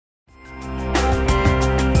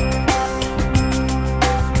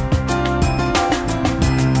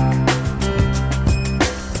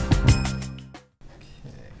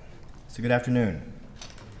So good afternoon.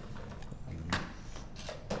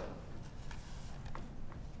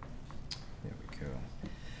 There we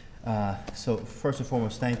go. So first and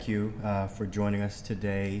foremost, thank you for joining us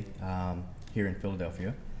today here in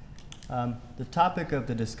Philadelphia. The topic of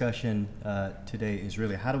the discussion today is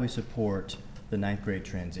really how do we support the ninth grade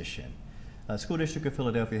transition. School District of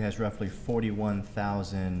Philadelphia has roughly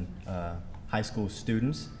 41,000 high school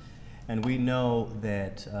students, and we know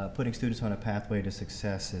that putting students on a pathway to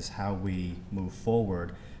success is how we move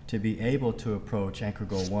forward to be able to approach Anchor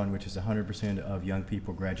Goal 1, which is 100% of young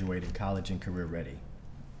people graduating college and career ready.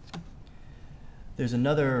 There's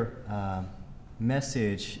another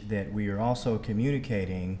message that we are also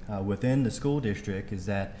communicating within the school district is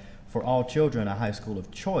that for all children, a high school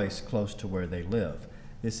of choice close to where they live.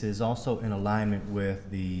 This is also in alignment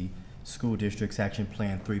with the school district's Action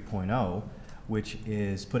Plan 3.0, which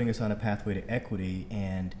is putting us on a pathway to equity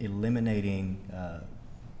and eliminating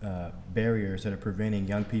barriers that are preventing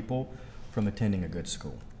young people from attending a good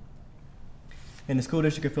school. In the School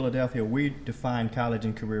District of Philadelphia, we define college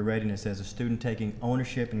and career readiness as a student taking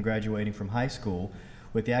ownership and graduating from high school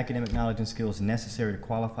with the academic knowledge and skills necessary to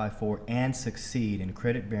qualify for and succeed in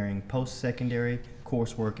credit-bearing post-secondary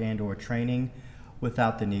coursework and/or training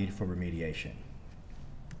without the need for remediation.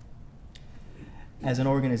 As an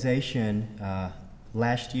organization,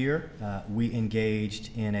 last year we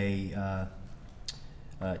engaged in a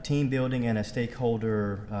team building and a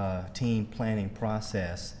stakeholder team planning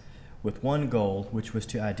process with one goal, which was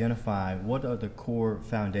to identify what are the core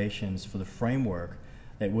foundations for the framework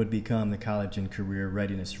that would become the College and Career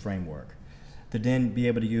Readiness Framework. To then be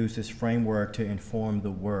able to use this framework to inform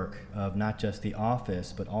the work of not just the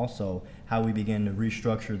office, but also how we begin to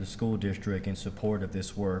restructure the school district in support of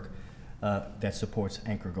this work that supports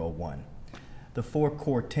Anchor Goal 1. The four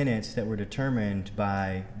core tenets that were determined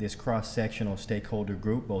by this cross-sectional stakeholder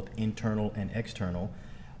group, both internal and external,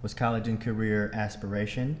 was college and career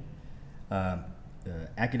aspiration,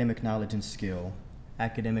 academic knowledge and skill,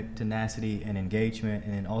 academic tenacity and engagement,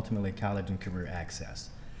 and then ultimately college and career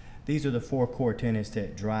access. These are the four core tenets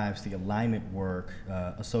that drives the alignment work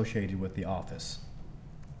associated with the office.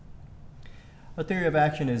 Our theory of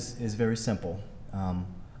action is very simple,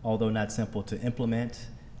 although not simple to implement.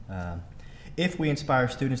 If we inspire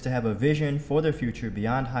students to have a vision for their future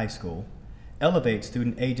beyond high school, elevate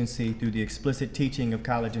student agency through the explicit teaching of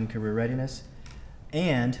college and career readiness,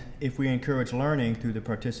 and if we encourage learning through the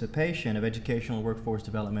participation of educational workforce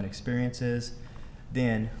development experiences,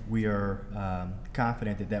 then we are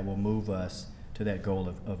confident that that will move us to that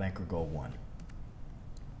goal of Anchor Goal 1.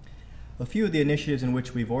 A few of the initiatives in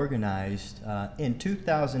which we've organized, in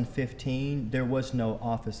 2015, there was no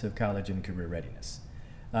Office of College and Career Readiness.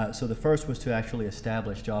 So the first was to actually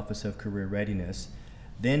establish the Office of Career Readiness,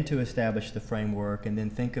 then to establish the framework, and then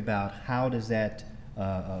think about how does that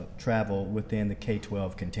travel within the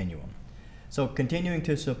K-12 continuum. So continuing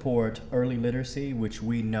to support early literacy, which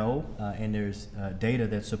we know, and there's data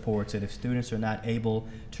that supports that if students are not able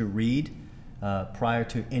to read prior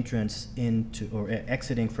to entrance into or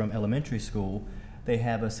exiting from elementary school, they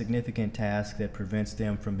have a significant task that prevents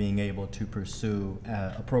them from being able to pursue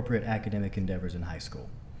appropriate academic endeavors in high school.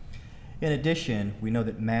 In addition, we know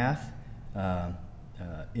that math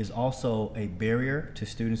is also a barrier to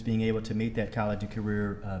students being able to meet that college and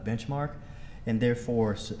career benchmark, and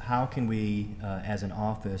therefore how can we as an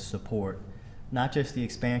office support not just the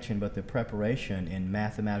expansion but the preparation in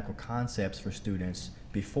mathematical concepts for students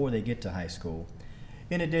before they get to high school,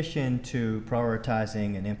 in addition to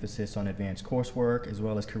prioritizing an emphasis on advanced coursework as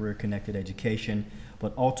well as career-connected education,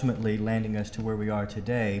 but ultimately landing us to where we are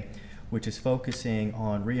today, which is focusing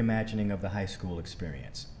on reimagining of the high school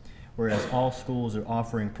experience. Whereas all schools are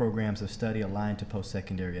offering programs of study aligned to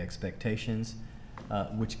post-secondary expectations,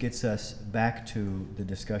 which gets us back to the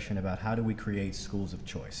discussion about how do we create schools of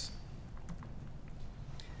choice.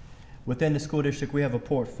 Within the school district, we have a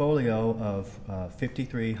portfolio of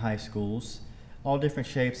 53 high schools, all different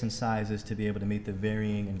shapes and sizes to be able to meet the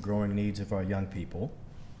varying and growing needs of our young people.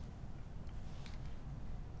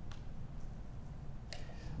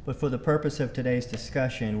 But for the purpose of today's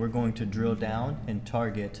discussion, we're going to drill down and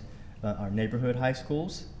target our neighborhood high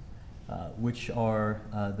schools, which are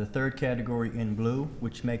the third category in blue,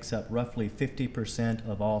 which makes up roughly 50%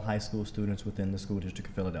 of all high school students within the School District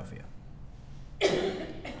of Philadelphia.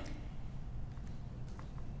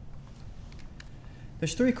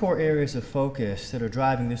 There's three core areas of focus that are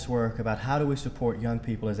driving this work about how do we support young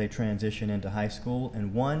people as they transition into high school,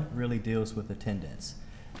 and one really deals with attendance.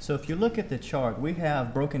 So if you look at the chart, we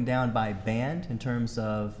have broken down by band in terms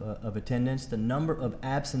of attendance, the number of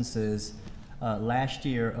absences last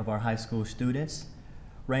year of our high school students.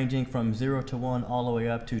 ranging from 0 to 1 all the way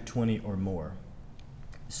up to 20 or more.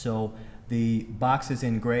 So the boxes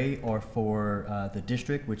in gray are for the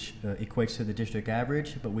district, which equates to the district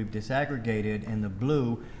average, but we've disaggregated, and the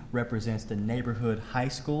blue represents the neighborhood high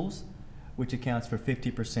schools, which accounts for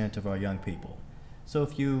 50% of our young people. So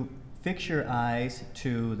if you fix your eyes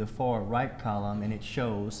to the far right column, and it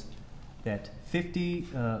shows that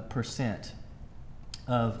 50%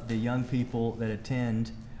 of the young people that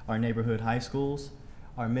attend our neighborhood high schools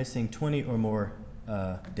are missing 20 or more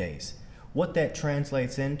days. What that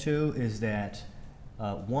translates into is that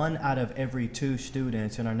 1 out of every 2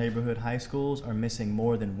 students in our neighborhood high schools are missing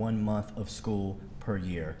more than 1 month of school per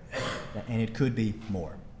year, and it could be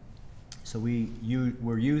more. So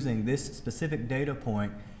we're using this specific data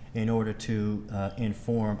point in order to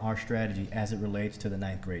inform our strategy as it relates to the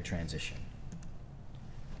 9th grade transition.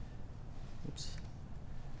 Oops.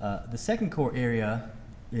 The second core area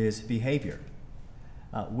is behavior.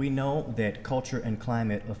 We know that culture and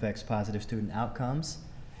climate affects positive student outcomes,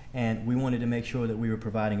 and we wanted to make sure that we were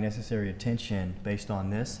providing necessary attention based on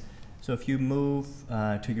this. So if you move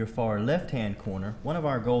to your far left-hand corner, one of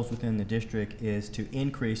our goals within the district is to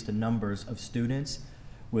increase the numbers of students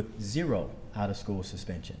with 0 out-of-school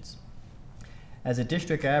suspensions. As a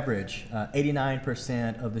district average,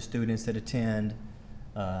 89% of the students that attend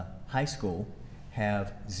high school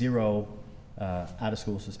have 0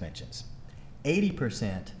 out-of-school suspensions.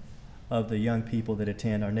 80% of the young people that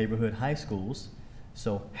attend our neighborhood high schools,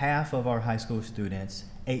 so half of our high school students,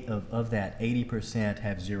 of that 80%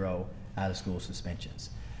 have 0 out-of-school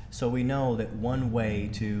suspensions. So we know that one way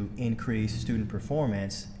to increase student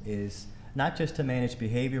performance is not just to manage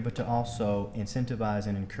behavior, but to also incentivize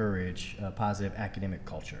and encourage positive academic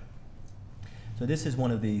culture. So this is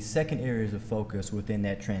one of the second areas of focus within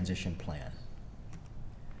that transition plan.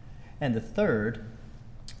 And the third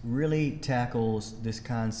really tackles this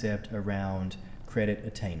concept around credit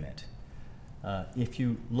attainment. If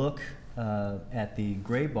you look at the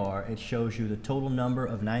gray bar, it shows you the total number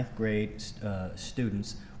of 9th grade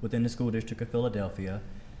students within the school district of Philadelphia.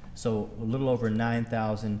 So a little over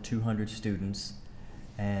 9,200 students,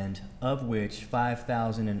 and of which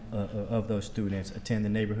 5,000 of those students attend the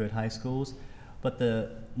neighborhood high schools. But the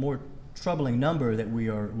more troubling number that we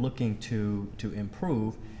are looking to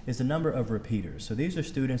improve is the number of repeaters. So these are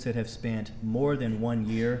students that have spent more than 1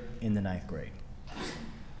 year in the 9th grade.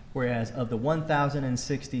 Whereas of the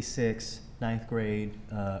 1,066 9th grade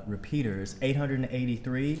repeaters,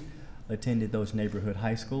 883 attended those neighborhood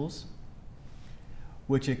high schools,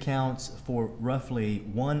 which accounts for roughly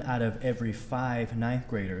 1 out of every 5 9th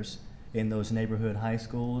graders in those neighborhood high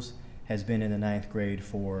schools has been in the 9th grade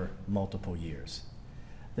for multiple years.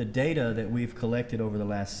 The data that we've collected over the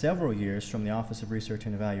last several years from the Office of Research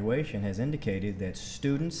and Evaluation has indicated that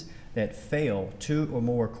students that fail 2 or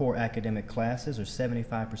more core academic classes are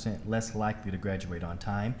 75% less likely to graduate on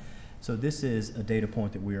time. So this is a data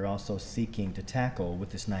point that we are also seeking to tackle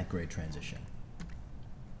with this 9th grade transition.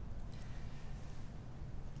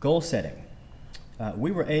 Goal setting.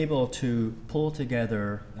 We were able to pull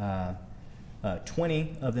together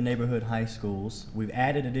 20 of the neighborhood high schools. We've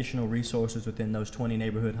added additional resources within those 20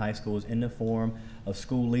 neighborhood high schools in the form of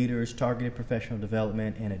school leaders, targeted professional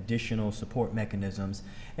development, and additional support mechanisms.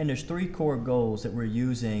 And there's 3 core goals that we're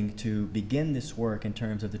using to begin this work in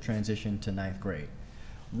terms of the transition to 9th grade.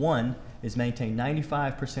 One is maintain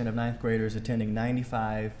 95% of 9th graders attending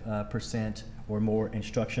 95% or more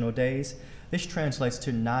instructional days. This translates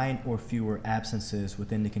to 9 or fewer absences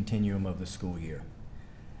within the continuum of the school year.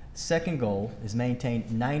 Second goal is maintain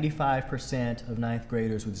 95% of 9th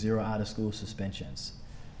graders with 0 out-of-school suspensions.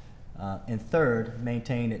 And third,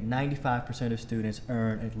 maintain that 95% of students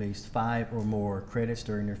earn at least 5 or more credits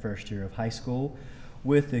during their first year of high school,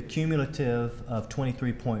 with the cumulative of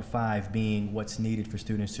 23.5 being what's needed for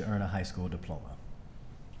students to earn a high school diploma.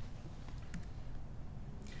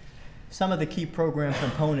 Some of the key program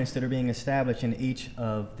components that are being established in each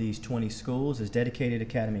of these 20 schools is dedicated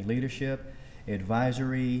academy leadership,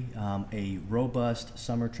 advisory, a robust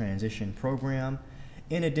summer transition program,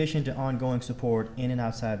 in addition to ongoing support in and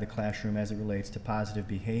outside the classroom as it relates to positive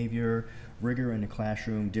behavior, rigor in the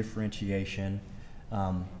classroom, differentiation,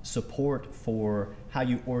 support for how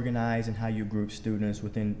you organize and how you group students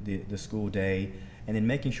within the school day, and then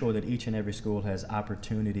making sure that each and every school has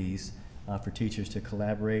opportunities for teachers to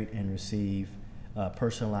collaborate and receive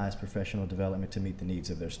personalized professional development to meet the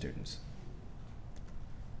needs of their students.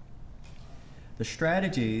 The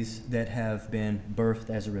strategies that have been birthed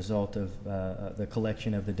as a result of the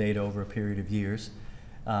collection of the data over a period of years.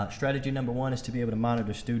 Strategy number 1 is to be able to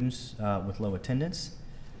monitor students with low attendance.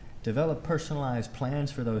 develop personalized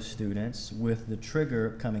plans for those students with the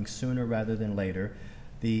trigger coming sooner rather than later.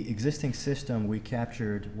 The existing system we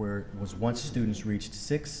captured was once students reached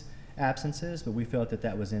 6 absences, but we felt that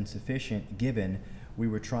that was insufficient given we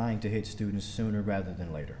were trying to hit students sooner rather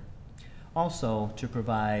than later. Also, to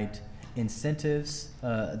provide incentives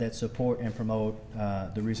that support and promote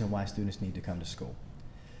the reason why students need to come to school.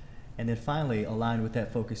 And then finally, aligned with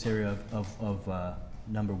that focus area of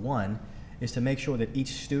number 1, is to make sure that each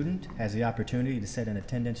student has the opportunity to set an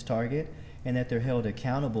attendance target and that they're held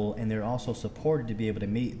accountable and they're also supported to be able to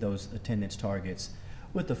meet those attendance targets,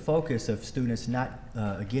 with the focus of students not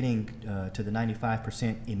getting to the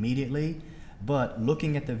 95% immediately, but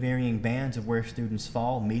looking at the varying bands of where students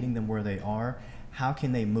fall, meeting them where they are. How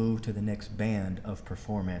can they move to the next band of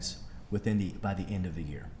performance by the end of the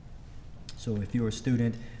year? So if you're a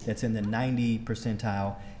student that's in the 90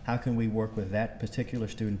 percentile, how can we work with that particular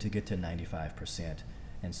student to get to 95%,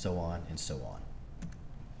 and so on and so on.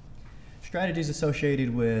 Strategies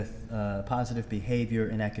associated with positive behavior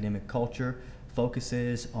and academic culture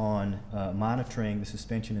focuses on monitoring the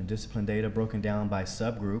suspension and discipline data broken down by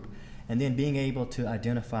subgroup, and then being able to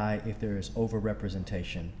identify if there is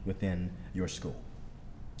overrepresentation within your school.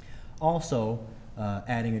 Also,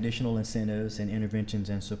 adding additional incentives and interventions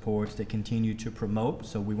and supports that continue to promote.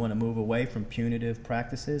 So we want to move away from punitive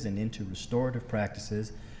practices and into restorative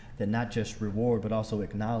practices that not just reward but also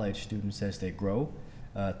acknowledge students as they grow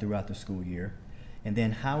throughout the school year. And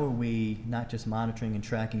then how are we not just monitoring and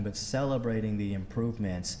tracking but celebrating the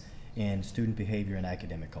improvements in student behavior and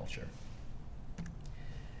academic culture.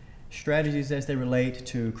 Strategies as they relate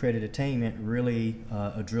to credit attainment really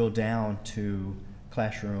drill down to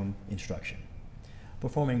classroom instruction.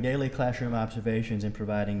 Performing daily classroom observations and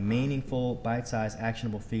providing meaningful, bite-sized,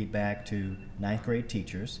 actionable feedback to 9th grade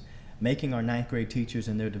teachers, making our 9th grade teachers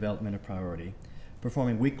and their development a priority,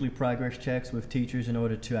 performing weekly progress checks with teachers in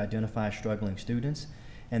order to identify struggling students,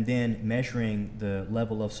 and then measuring the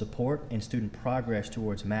level of support and student progress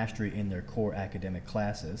towards mastery in their core academic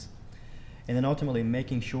classes, and then ultimately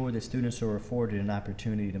making sure that students are afforded an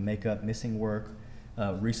opportunity to make up missing work,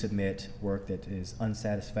 resubmit work that is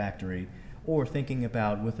unsatisfactory, or thinking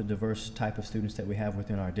about, with the diverse type of students that we have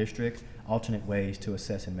within our district, alternate ways to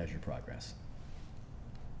assess and measure progress.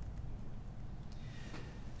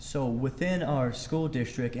 So within our school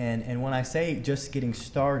district, and when I say just getting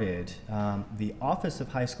started, the Office of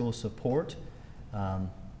High School Support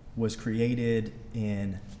was created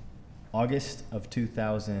in August of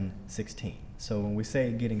 2016. So when we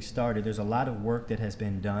say getting started, there's a lot of work that has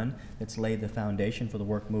been done that's laid the foundation for the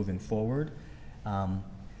work moving forward.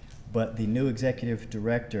 But the new executive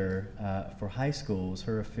director for high schools,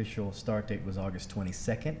 her official start date was August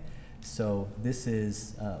 22nd. So this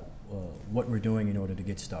is what we're doing in order to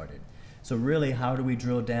get started. So really, how do we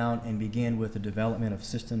drill down and begin with the development of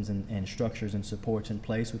systems and structures and supports in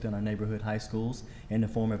place within our neighborhood high schools in the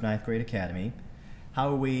form of 9th Grade Academy? How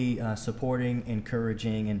are we supporting,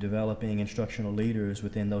 encouraging, and developing instructional leaders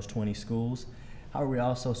within those 20 schools? How are we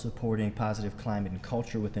also supporting positive climate and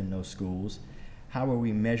culture within those schools? How are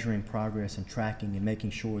we measuring progress and tracking and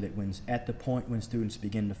making sure that at the point when students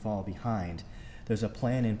begin to fall behind, there's a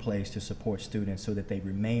plan in place to support students so that they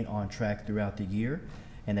remain on track throughout the year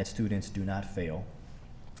and that students do not fail?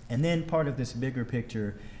 And then part of this bigger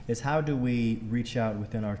picture is how do we reach out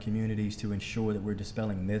within our communities to ensure that we're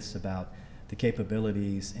dispelling myths about the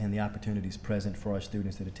capabilities and the opportunities present for our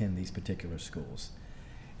students that attend these particular schools.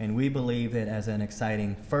 And we believe that as an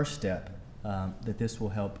exciting first step, that this will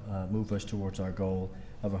help move us towards our goal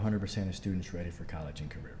of 100% of students ready for college and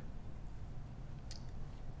career.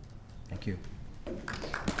 Thank you.